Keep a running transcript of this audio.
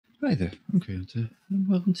Hi there, I'm Granta, and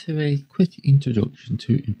welcome to a quick introduction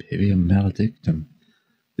to Imperium Maledictum.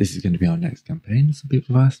 This is going to be our next campaign. Some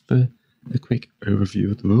people have asked for a quick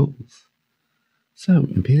overview of the rules. So,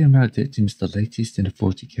 Imperium Maledictum is the latest in the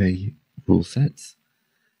 40k rule sets,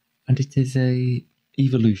 and it is a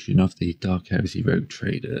evolution of the Dark Heresy Rogue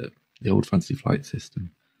Trader, the old Fantasy Flight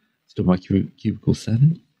system. It's done by Cubicle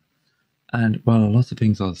 7, and while a lot of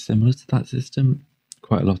things are similar to that system,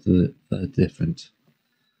 quite a lot of them are different.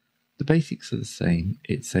 The basics are the same.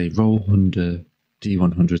 It's a roll under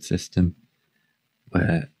D100 system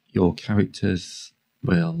where your characters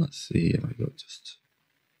will, let's see if I got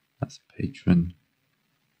that's a patron.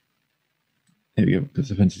 Here we go,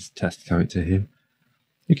 because I've entered a test character here.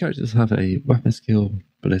 Your characters have a weapon skill,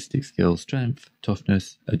 ballistic skill, strength,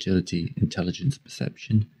 toughness, agility, intelligence,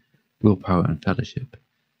 perception, willpower, and fellowship.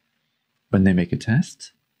 When they make a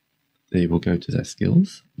test, they will go to their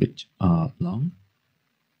skills, which are long,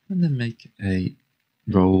 and then make a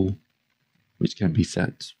roll which can be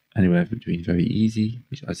set anywhere between very easy,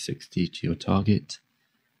 which adds 60 to your target,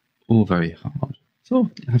 or very hard.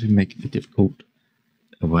 So have him make a difficult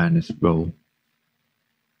awareness roll.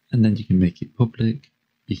 And then you can make it public.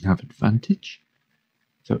 You can have advantage.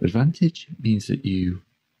 So advantage means that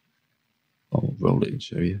I'll roll it and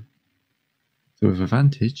show you. So with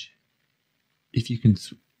advantage, if you can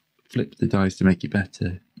flip the dice to make it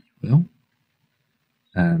better, you will.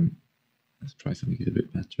 Let's try something he's a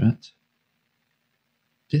bit better at.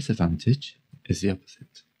 Disadvantage is the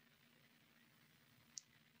opposite.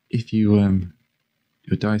 If you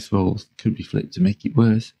your dice rolls could be flipped to make it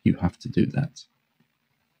worse, you have to do that.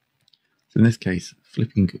 So in this case,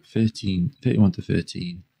 flipping 31 to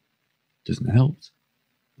 13 doesn't help,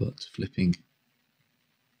 but flipping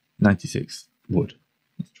 96 would.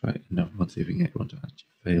 Let's try it. No, let's see if we can get one to actually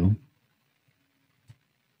fail.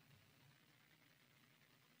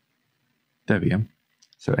 There we go.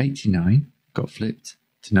 So 89 got flipped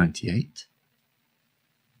to 98.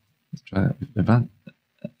 Let's try that with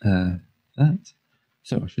that.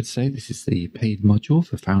 So I should say this is the paid module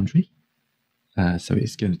for Foundry. So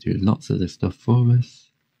it's going to do lots of this stuff for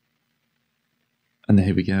us. And then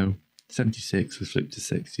here we go. 76 was flipped to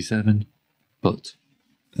 67, but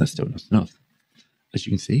that's still not enough. As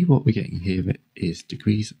you can see, what we're getting here is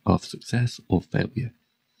degrees of success or failure.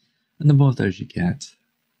 And the more of those you get,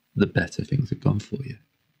 the better things have gone for you,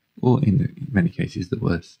 or in many cases the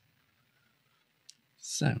worse.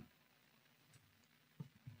 So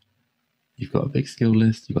you've got a big skill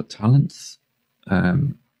list, you've got talents,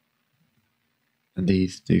 and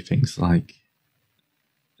these do things like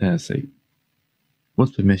say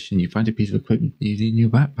once per mission you find a piece of equipment needed in your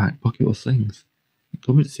backpack, pocket, or slings.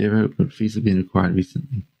 Equipment 0, but fees have been acquired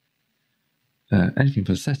recently. Anything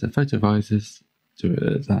from a set of photo visors to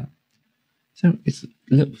that. So it's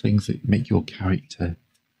little things that make your character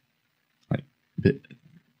like a bit,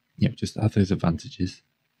 just have those advantages.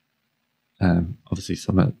 Obviously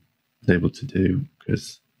some are able to do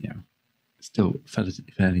because, it's still a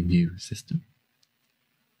fairly new system.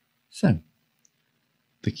 So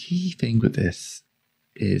the key thing with this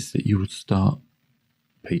is that you would start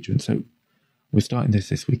Patreon. So we're starting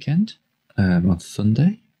this weekend on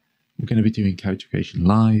Sunday. We're going to be doing character creation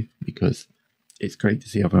live because it's great to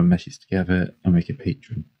see everyone meshes together and make a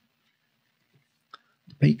patron.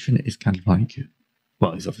 The patron is kind of like,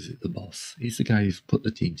 well, he's obviously the boss. He's the guy who's put the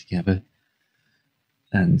team together.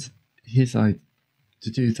 And to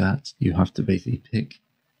do that, you have to basically pick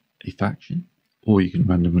a faction, or you can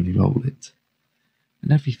randomly roll it.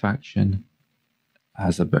 And every faction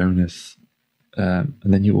has a bonus. And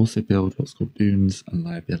then you also build what's called boons and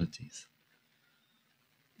liabilities.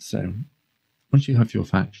 So once you have your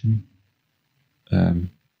faction,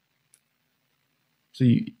 so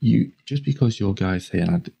you just because your guys say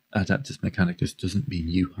Adeptus Mechanicus doesn't mean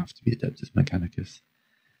you have to be Adeptus Mechanicus.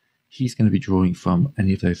 He's going to be drawing from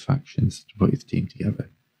any of those factions to put his team together,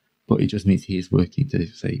 but it just means he is working to,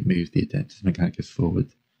 say, move the Adeptus Mechanicus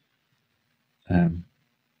forward. You'll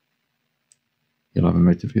have a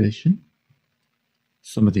motivation.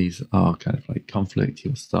 Some of these are kind of like conflict. He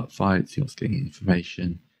wants to start fights, he wants to get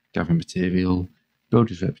information, gather material, build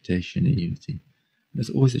his reputation and unity. There's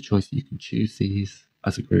always a choice that you can choose these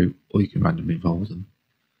as a group, or you can randomly roll them.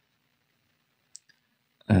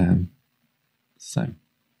 So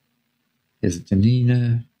here's a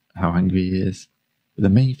demeanor, how angry he is. But the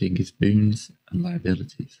main thing is boons and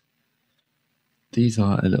liabilities. These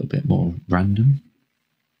are a little bit more random,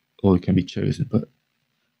 or can be chosen, but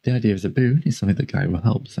the idea of a boon is something the guy will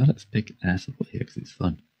help. So let's pick air support here because it's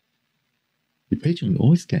fun. Your patron will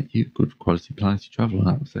always get you good quality planetary travel on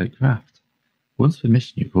atmospheric craft. Once per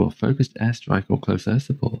mission, you call focused airstrike or close air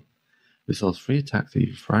support. Resolves 3 attacks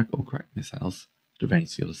with frag or crack missiles with a range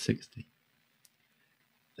skill of 60.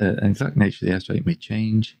 An exact nature of the airstrike may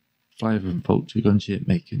change. Fly over and bolt 2 gunship,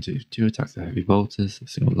 make into 2 attacks with heavy bolters, a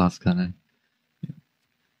single las cannon.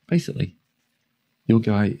 Basically, your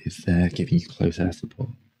guy is there giving you close air support.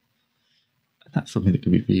 And that's something that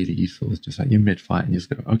can be really useful. It's just like you're mid-fight and you just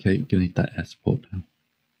go, okay, you're going to need that air support now.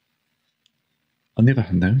 On the other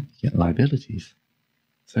hand, though, you get liabilities.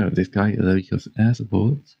 So this guy, although he has air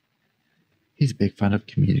support, he's a big fan of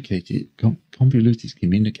convoluted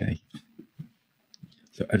communique.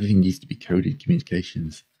 So everything needs to be coded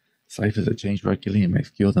communications. Ciphers are changed regularly and may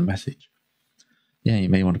obscure the message. Yeah, you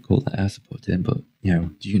may want to call that air support in, but,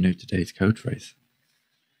 do you know today's code phrase?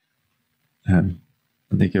 And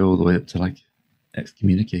they go all the way up to, like,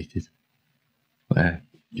 excommunicated, where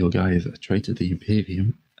your guy is a traitor to the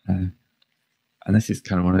Imperium, and this is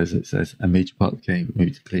kind of one of those that says, a major part of the game may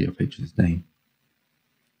be to clear your patron's name.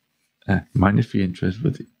 Minor free interest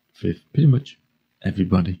with pretty much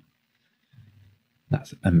everybody.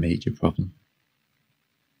 That's a major problem.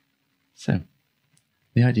 So,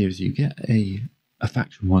 the idea is you get a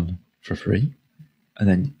faction 1 for free, and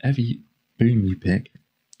then every boon you pick,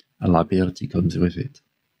 a liability comes with it.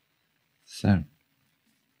 So,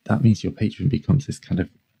 that means your patron becomes this kind of,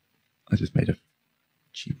 I just made a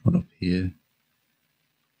cheap one up here.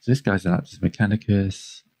 So this guy's an Aptus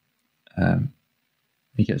Mechanicus.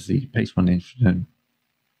 He gets the pace 1 instrument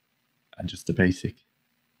and just the basic.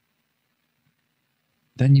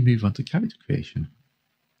 Then you move on to character creation.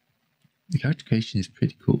 The character creation is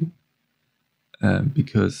pretty cool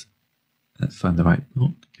because, let's find the right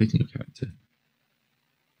book, creating your character.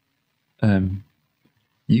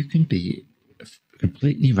 You can be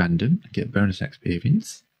completely random and get bonus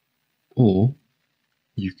experience, or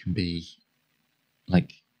you can be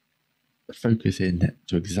like focus in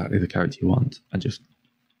to exactly the character you want and just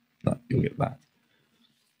you'll get that.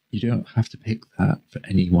 You don't have to pick that for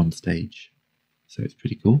any one stage, so it's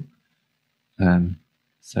pretty cool.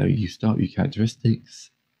 So you start with your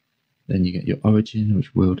characteristics, then you get your origin,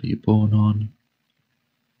 which world are you born on.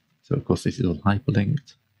 So of course this is all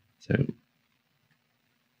hyperlinked. So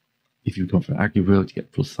if you've gone for agri world, you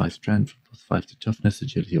get +5 strength, +5 to toughness,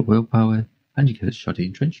 agility or willpower, and you get a shoddy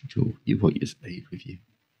entrenching tool. You've got your spade with you.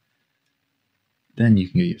 Then you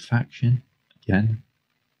can go your faction, again,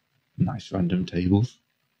 nice random tables.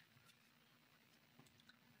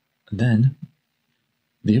 And then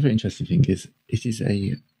the other interesting thing is it is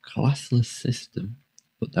a classless system,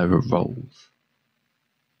 but there are roles.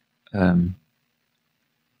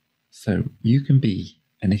 So you can be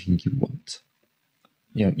anything you want.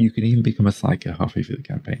 You can even become a psycho halfway through the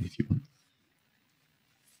campaign if you want.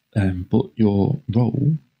 But your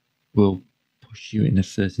role will push you in a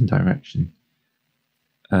certain direction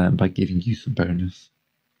by giving you some bonus.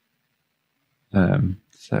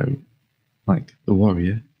 So, like the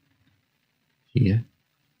warrior here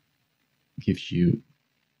gives you,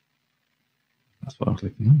 that's what I'm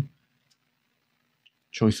clicking on,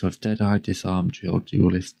 choice of Deadeye, Disarm, Drill,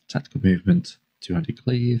 Duelist, Tactical Movement, Two-Handed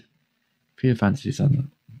Cleave, 3 advantages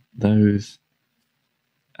on those,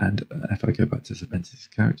 and if I go back to Serpentis'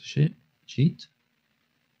 character sheet,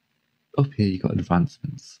 up here you've got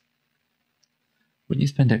advancements. When you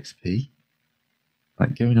spend XP,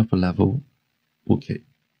 like going up a level will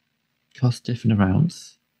cost different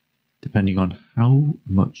amounts depending on how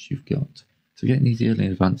much you've got. So getting these early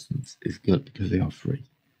advancements is good because they are free.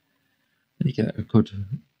 And you get a good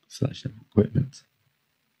selection of equipment.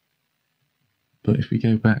 But if we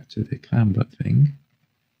go back to the combat thing,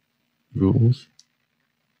 rules,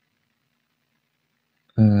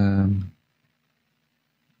 does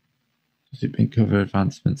it bring cover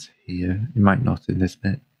advancements here? It might not in this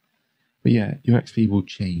bit. But yeah, your XP will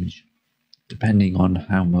change depending on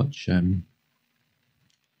how much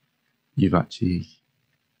you've actually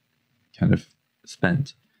kind of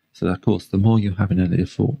spent. So of course, the more you have in a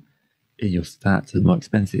little in your stats, the more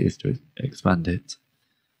expensive it is to expand it.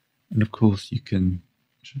 And of course, you can,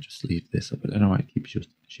 I should just leave this up, I don't know why it keeps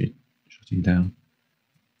shutting down.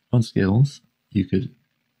 On skills, you could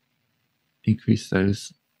increase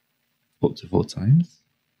those up to 4 times.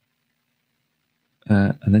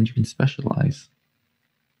 And then you can specialize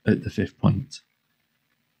at the 5th point.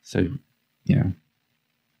 So, it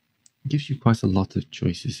gives you quite a lot of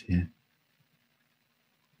choices here.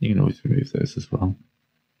 You can always remove those as well.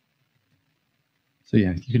 So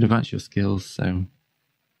yeah, you can advance your skills. So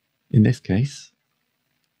in this case,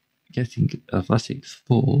 getting athletics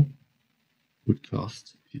 4 would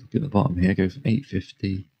cost, if you look at the bottom here, go from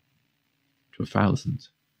 850 to 1000.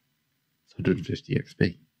 It's 150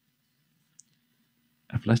 XP.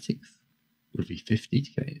 Athletics would be 50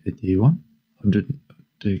 to get the D one, 100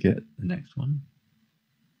 to get the next one,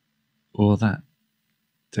 or that.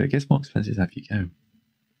 So it gets more expensive as you go.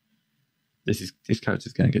 This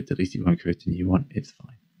character's going to get deleted when I create a new one. It's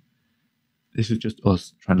fine. This is just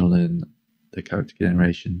us trying to learn the character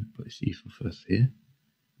generation, but it's useful for us here.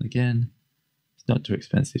 Again, it's not too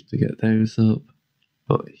expensive to get those up,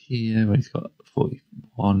 but here when it's got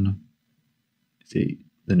 41, see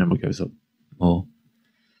the number goes up more.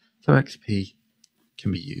 So XP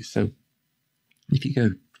can be used. So if you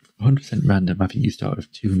go 100% random, I think you start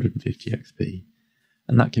with 250 XP,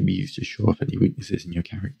 and that can be used to show off any weaknesses in your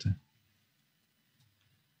character.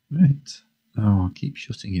 Right. Oh, I'll keep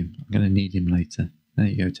shutting him. I'm going to need him later. There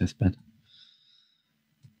you go, testbed.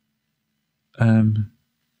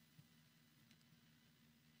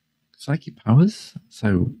 Psychic powers.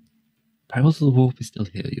 So, Powers of the Warp is still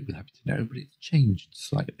here, you'll be happy to know, but it's changed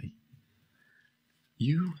slightly.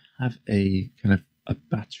 You have a kind of a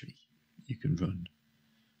battery you can run.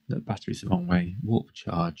 That battery's the wrong way. Warp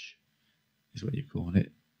charge is what you call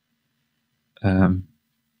it. The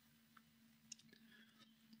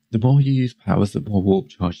more you use powers, the more warp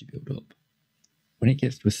charge you build up. When it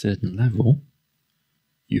gets to a certain level,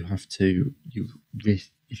 you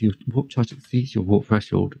risk, if your warp charge exceeds your warp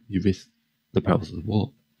threshold, you risk the powers of the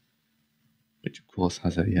warp. Which of course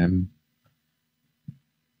has a, I've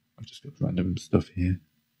just got random stuff here.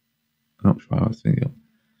 I'm not sure how I was thinking of.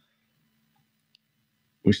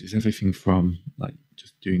 Which is everything from, like,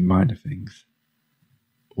 just doing minor things,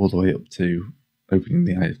 all the way up to opening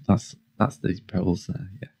the eye. That's the perils there,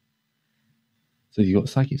 yeah. So you've got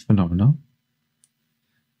Psychic Phenomena.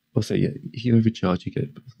 Also, yeah, if you overcharge, you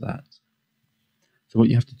get that. So what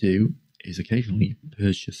you have to do is occasionally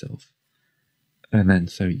purge yourself. And then,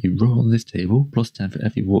 so you roll on this table, plus 10 for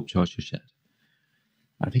every warp charge you shed.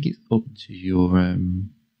 I think it's up to your, you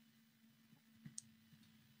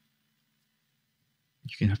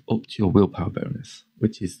can have up to your willpower bonus,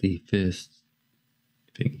 which is the first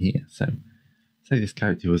thing here. So, say this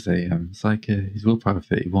character was a Psyker, his willpower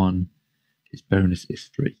 31, his bonus is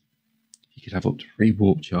 3. He could have up to 3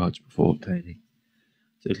 warp charge before obtaining.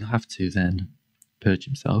 So he'll have to then purge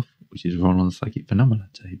himself, which is roll on the Psychic Phenomena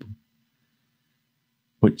table,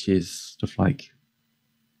 which is stuff like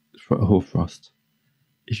Hoarfrost.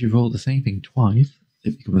 If you roll the same thing twice,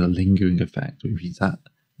 it becomes a lingering effect, which means that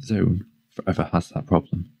zone forever has that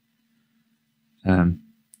problem.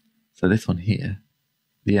 So this one here,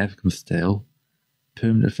 the air becomes stale,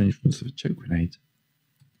 permanent influence of a choke grenade.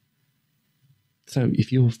 So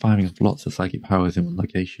if you're firing off lots of psychic powers in one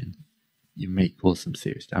location, you may cause some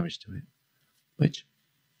serious damage to it, which,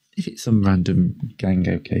 if it's some random gang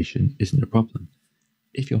location, isn't a problem.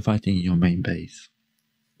 If you're fighting in your main base,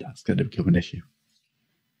 that's going to become an issue.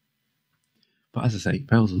 But as I say,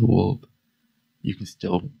 Perils of the Warp, you can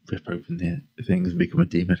still rip open the things and become a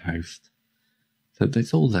demon host. So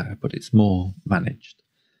it's all there, but it's more managed.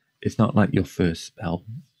 It's not like your first spell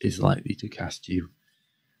is likely to cast you,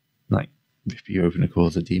 like, rip you open and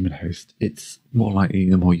cause a demon host. It's more likely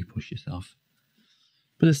the more you push yourself.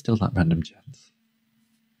 But there's still that random chance.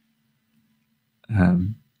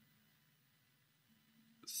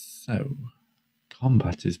 So,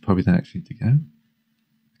 combat is probably the next thing to go,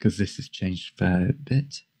 because this has changed a fair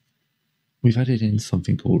bit. We've added in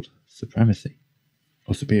something called supremacy,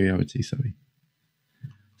 or superiority, sorry.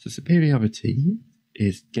 So superiority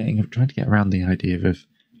is trying to get around the idea of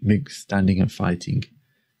mooks standing and fighting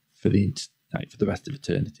for the rest of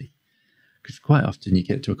eternity. Because quite often you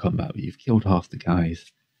get to a combat where you've killed half the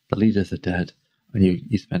guys, the leaders are dead, and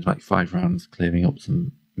you spend like 5 rounds clearing up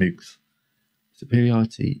some mooks.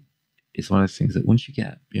 Superiority is one of those things that once you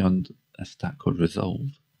get beyond a stat called Resolve,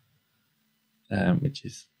 which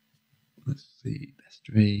is, let's see,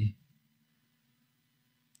 bestiary,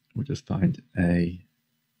 we'll just find a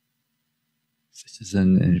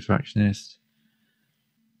citizen and infractionist.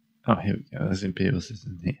 Oh, here we go, there's Imperial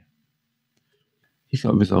Citizen here. He's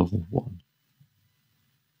got a Resolve of 1.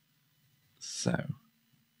 So,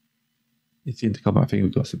 it's into combat, I think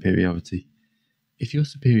we've got superiority. If your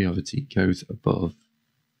superiority goes above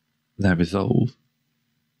their Resolve,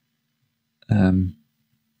 I'm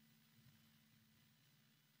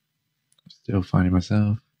still finding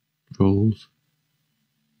myself, rules,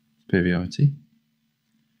 superiority.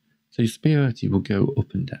 So your superiority will go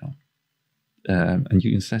up and down, and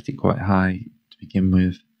you can set it quite high to begin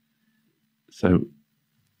with. So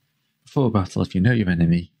before a battle, if you know your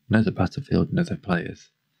enemy, know the battlefield, know their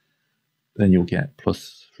players, then you'll get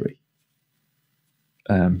 +3.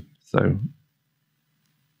 So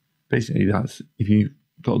basically that's, if you've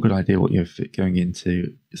got a good idea what you're going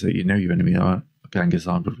into, so you know your enemy are gangers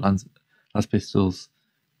armed with Las pistols,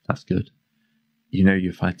 that's good. You know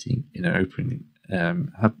you're fighting in an open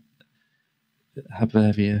hub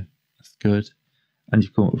area, that's good. And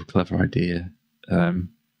you've come up with a clever idea.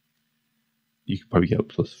 You could probably get a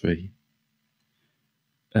 +3.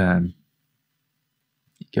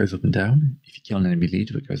 It goes up and down. If you kill an enemy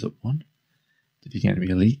leader, it goes up 1. If you get enemy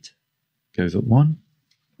elite, it goes up 1.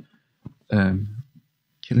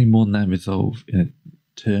 Killing more than their resolve in a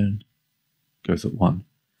turn goes up 1.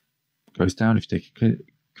 Goes down if you take a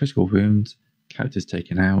critical wound, character's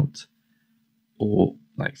taken out, or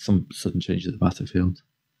like some sudden change of the battlefield.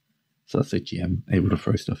 So that's a GM able to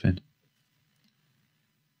throw stuff in.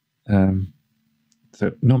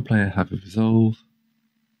 So non-player have a resolve,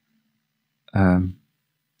 and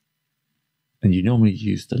you normally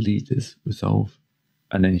use the leader's resolve,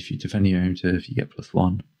 and then if you defend your own turf, you get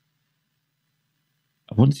 +1.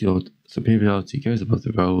 And once your superiority goes above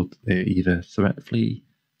the roll, they either flee,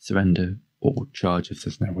 surrender, or charge if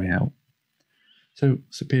there's no way out. So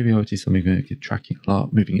superiority is something you're tracking a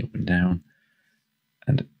lot, moving it up and down,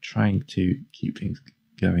 and trying to keep things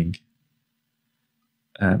going.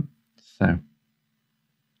 So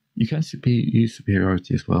you can use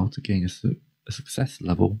superiority as well to gain a success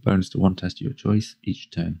level bonus to 1 test of your choice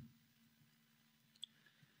each turn.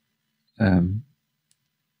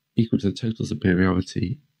 Equal to the total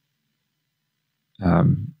superiority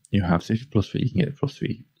you have. So if you're +3, you can get a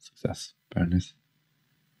 +3 success bonus.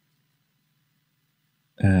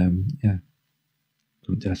 Yeah,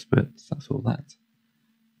 I'm desperate. That's all that.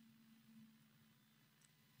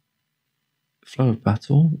 Flow of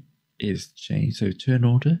battle is changed. So turn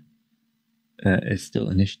order is still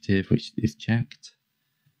initiative, which is checked,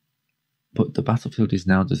 but the battlefield is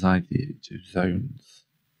now divided into zones.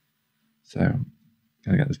 So I'm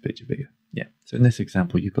going to get this picture bigger. Yeah. So in this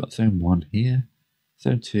example, you've got zone 1 here,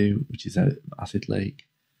 zone 2, which is an acid lake,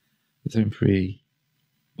 zone 3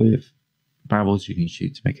 with barrels you can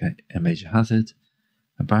shoot to make a major hazard,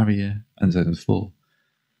 a barrier, and zone 4.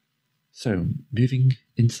 So moving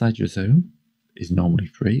inside your zone is normally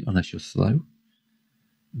free unless you're slow.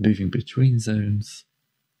 Moving between zones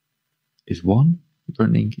is 1.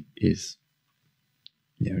 Running is,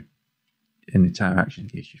 an entire action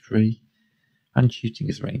gives you 3. And shooting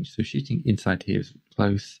is range. So shooting inside here is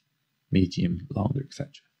close, medium, long,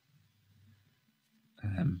 etc.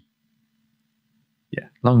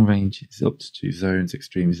 Long range is up to 2 zones.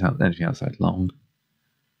 Extreme is anything outside long.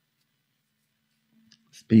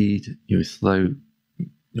 Speed, you're slow,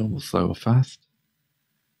 normal, slow, or fast.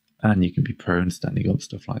 And you can be prone, standing up,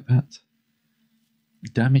 stuff like that.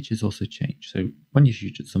 Damage has also changed. So when you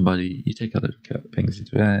shoot at somebody, you take a look at things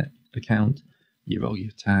into their account, you roll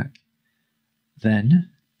your attack,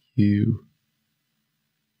 then your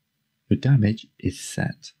damage is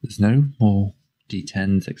set. There's no more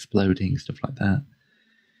D10s exploding, stuff like that.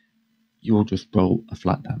 You'll just roll a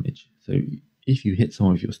flat damage. So if you hit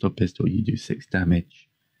someone with your stub pistol, you do 6 damage,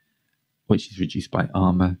 which is reduced by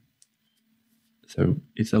armor. So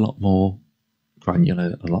it's a lot more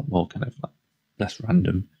granular, a lot more kind of like less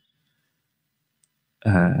random.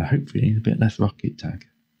 Hopefully a bit less rocket tag.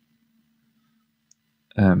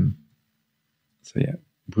 So yeah,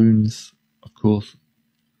 wounds, of course.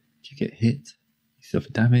 If you get hit, you suffer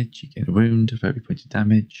damage, you get a wound of every point of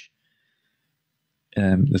damage.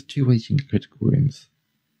 There's 2 ways you can get critical wounds.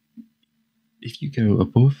 If you go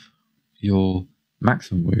above your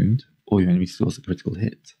maximum wound, or your enemy scores a critical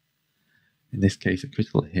hit. In this case, a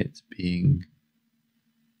critical hit being...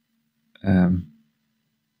 but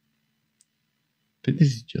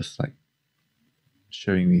this is just like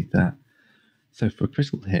showing me that. So for a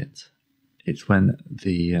critical hit, it's when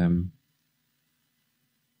the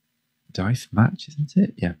dice match, isn't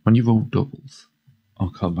it? Yeah, when you roll doubles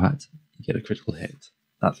on combat, you get a critical hit.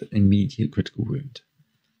 That's an immediate critical wound.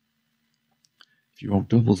 If you roll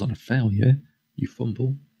doubles on a failure, you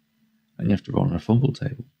fumble, and you have to roll on a fumble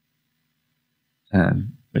table,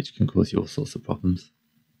 which can cause you all sorts of problems.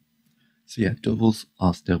 So yeah, doubles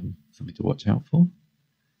are still something to watch out for.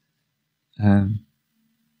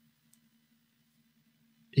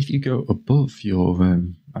 If you go above your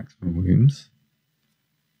maximum wounds,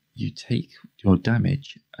 you take your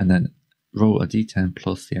damage and then roll a d10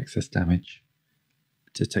 plus the excess damage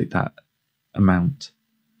to take that amount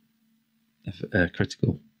of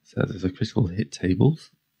critical. So there's a critical hit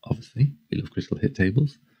tables, obviously. We love critical hit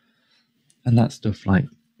tables. And that's stuff like,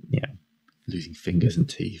 losing fingers and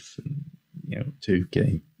teeth and, two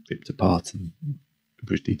getting ripped apart and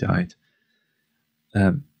brutally died.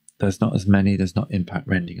 There's not as many, there's not impact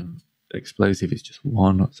rending and explosive, it's just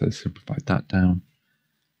 1, so simplified that down.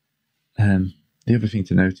 The other thing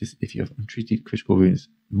to notice, if you have untreated critical wounds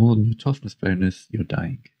more than your toughness bonus, you're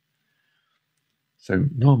dying. So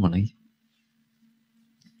normally,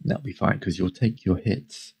 that'll be fine because you'll take your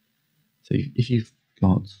hits. So if you've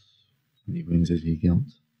got, how many wounds has he got?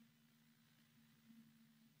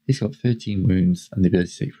 He's got 13 wounds and the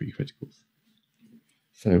ability to take 3 criticals.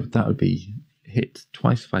 So that would be hit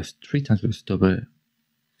twice, 3 times with a stubber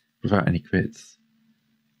without any crits.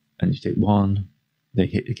 And you take 1, they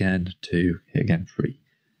hit again, 2, hit again, 3.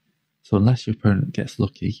 So unless your opponent gets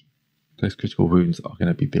lucky, those critical wounds are going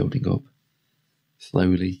to be building up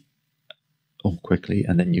slowly or quickly,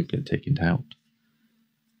 and then you get taken out.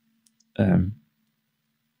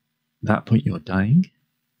 That point you're dying,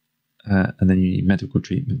 and then you need medical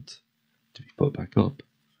treatment to be put back up.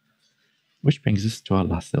 Which brings us to our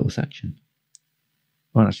last little section.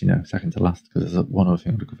 Well, actually no, second to last, because there's one other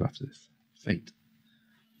thing I'm going to cover after this. Fate.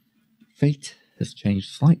 Fate has changed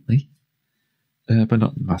slightly, but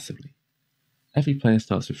not massively. Every player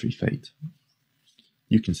starts with 3 fate.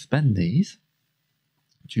 You can spend these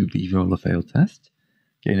to reroll a failed test,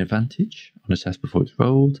 gain advantage on a test before it's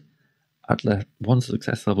rolled, add 1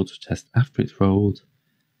 success level to a test after it's rolled,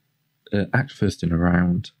 act first in a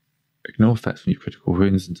round, ignore effects from your critical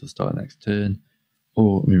wounds until start of next turn,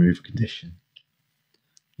 or remove a condition.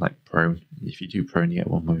 Like prone. If you do prone, you get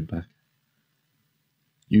 1 wound back.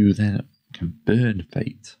 You then can burn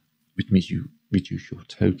fate, which means you reduce your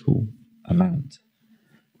total amount.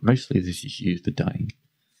 Mostly this is used for dying.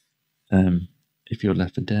 If you're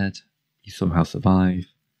left for dead, you somehow survive.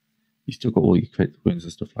 You still got all your critical wounds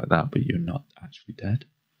and stuff like that, but you're not actually dead.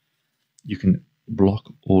 You can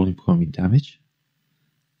block all incoming damage.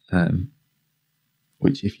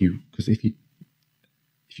 Which if you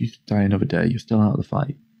die another day, you're still out of the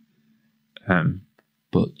fight.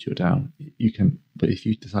 But you're down. But if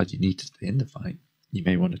you decide you need to stay in the fight, you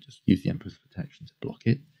may want to just use the Emperor's Protection to block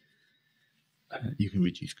it. You can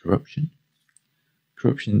reduce corruption.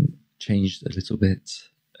 Corruption changed a little bit.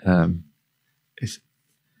 It's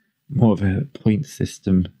more of a point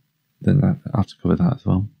system than that. I have to cover that as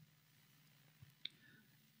well.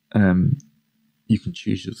 You can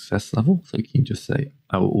choose your success level, so you can just say,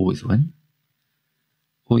 I will always win.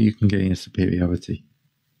 Or you can gain a superiority.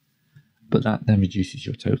 But that then reduces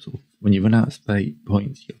your total. When you run out of fate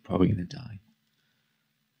points, you're probably going to die.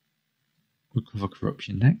 We'll cover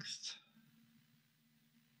corruption next.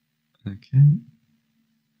 Okay.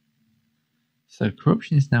 So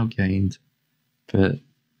corruption is now gained for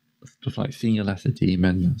stuff like seeing a lesser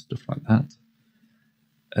demon and stuff like that.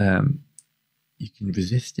 You can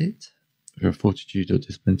resist it for a fortitude or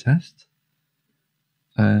discipline test.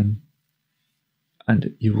 And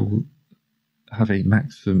you will have a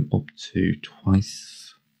maximum up to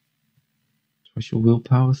twice your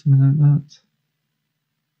willpower, something like that.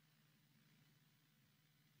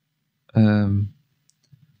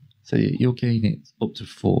 So you'll gain it up to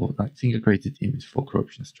 4, like seeing a greater demons 4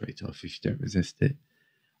 corruption straight off if you don't resist it.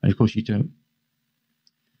 And of course you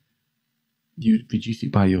reduce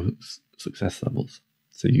it by your success levels.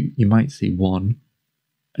 So you might see 1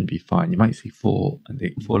 and be fine. You might see 4 and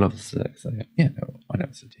the 4 levels select. So yeah, no, I know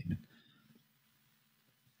it's a demon.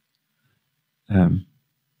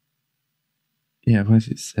 Yeah, where does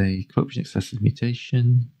it say? Corruption excessive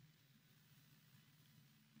mutation.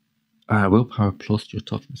 Willpower plus your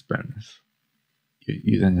toughness bonus.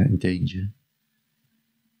 You then are in danger.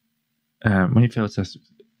 When you fail to test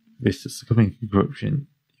this succumbing to corruption,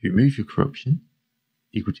 you remove your corruption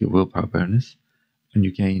equal to your willpower bonus, and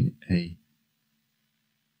you gain a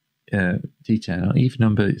D10 on even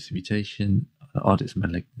number. It's a mutation, odd it's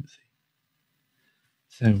malignancy.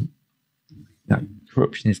 So that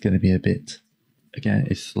corruption is going to be a bit, again,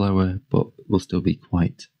 it's slower, but will still be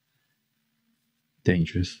quite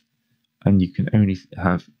dangerous. And you can only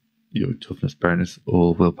have your toughness bonus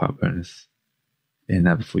or willpower bonus in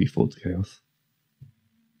there before you fall to chaos.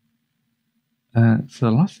 So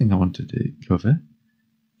the last thing I wanted to cover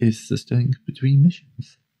is the stunning between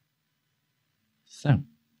missions. So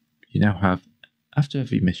you now have, after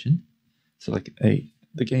every mission, so like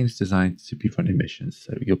the game's designed to be running missions.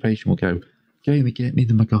 So your patient will go, get me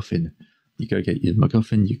the MacGuffin. You go get your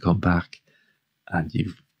MacGuffin, you come back, and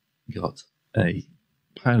you've got a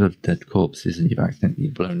pile of dead corpses and you've accidentally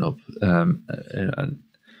blown up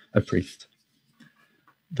a priest.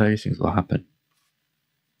 Various things will happen.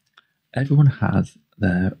 Everyone has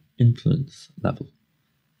their influence level,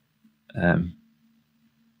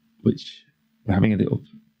 which we're having a little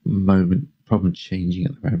problem changing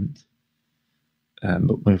at the moment,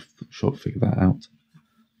 but we're sure to figure that out.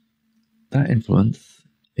 That influence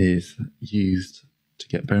is used to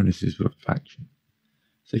get bonuses with a faction.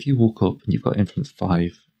 So if you walk up and you've got influence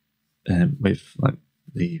 5 with like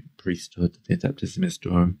the priesthood, the Adeptus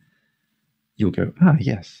Administrorum, you'll go, ah,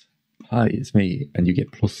 yes, hi, it's me, and you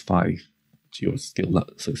get +5 to your skill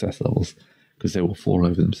success levels because they will fall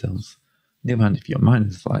over themselves. On the other hand, if you're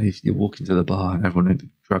 -5, you walk into the bar and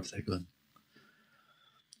everyone grabs their gun.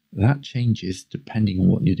 That changes depending on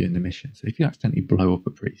what you do in the mission. So if you accidentally blow up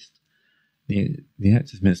a priest, the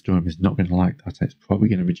Adeptus Administrorum is not going to like that. It's probably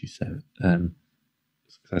going to reduce their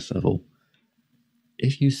success level.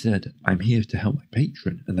 If you said, I'm here to help my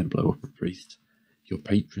patron, and then blow up a priest, your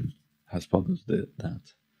patron has problems with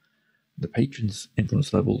that. The patron's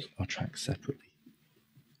influence levels are tracked separately.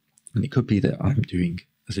 And it could be that I'm doing,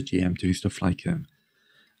 as a GM, doing stuff like,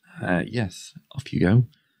 yes, off you go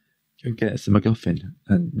get us a MacGuffin,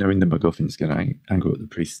 and knowing the MacGuffin's going to anger at the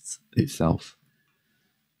priest itself.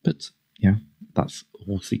 But, yeah, that's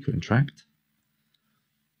all secret and tracked.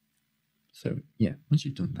 So, yeah, once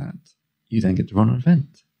you've done that, you then get to run an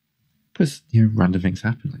event. Because, random things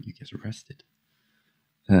happen, like you get arrested.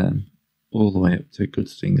 All the way up to good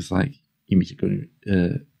things like you meet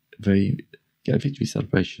get a victory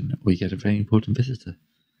celebration, or you get a very important visitor.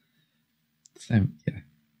 So, yeah,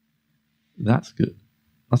 that's good.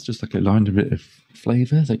 That's just like a random bit of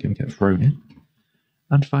flavour that can get thrown in.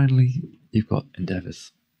 And finally, you've got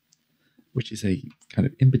endeavours, which is a kind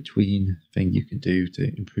of in-between thing you can do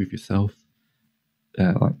to improve yourself,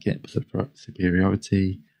 like get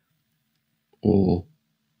superiority, or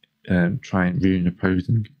try and ruin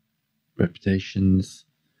opposing reputations.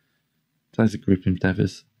 There's a group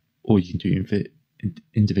endeavours, or you can do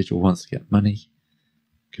individual ones to get money,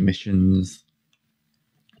 commissions,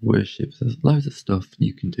 worships. There's loads of stuff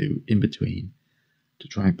you can do in between to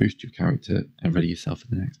try and boost your character and ready yourself for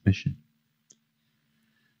the next mission.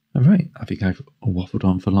 Alright, I think I've waffled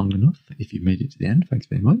on for long enough. If you've made it to the end, thanks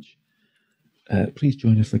very much. Please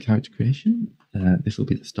join us for character creation. This will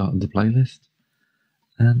be the start of the playlist.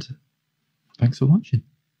 And thanks for watching.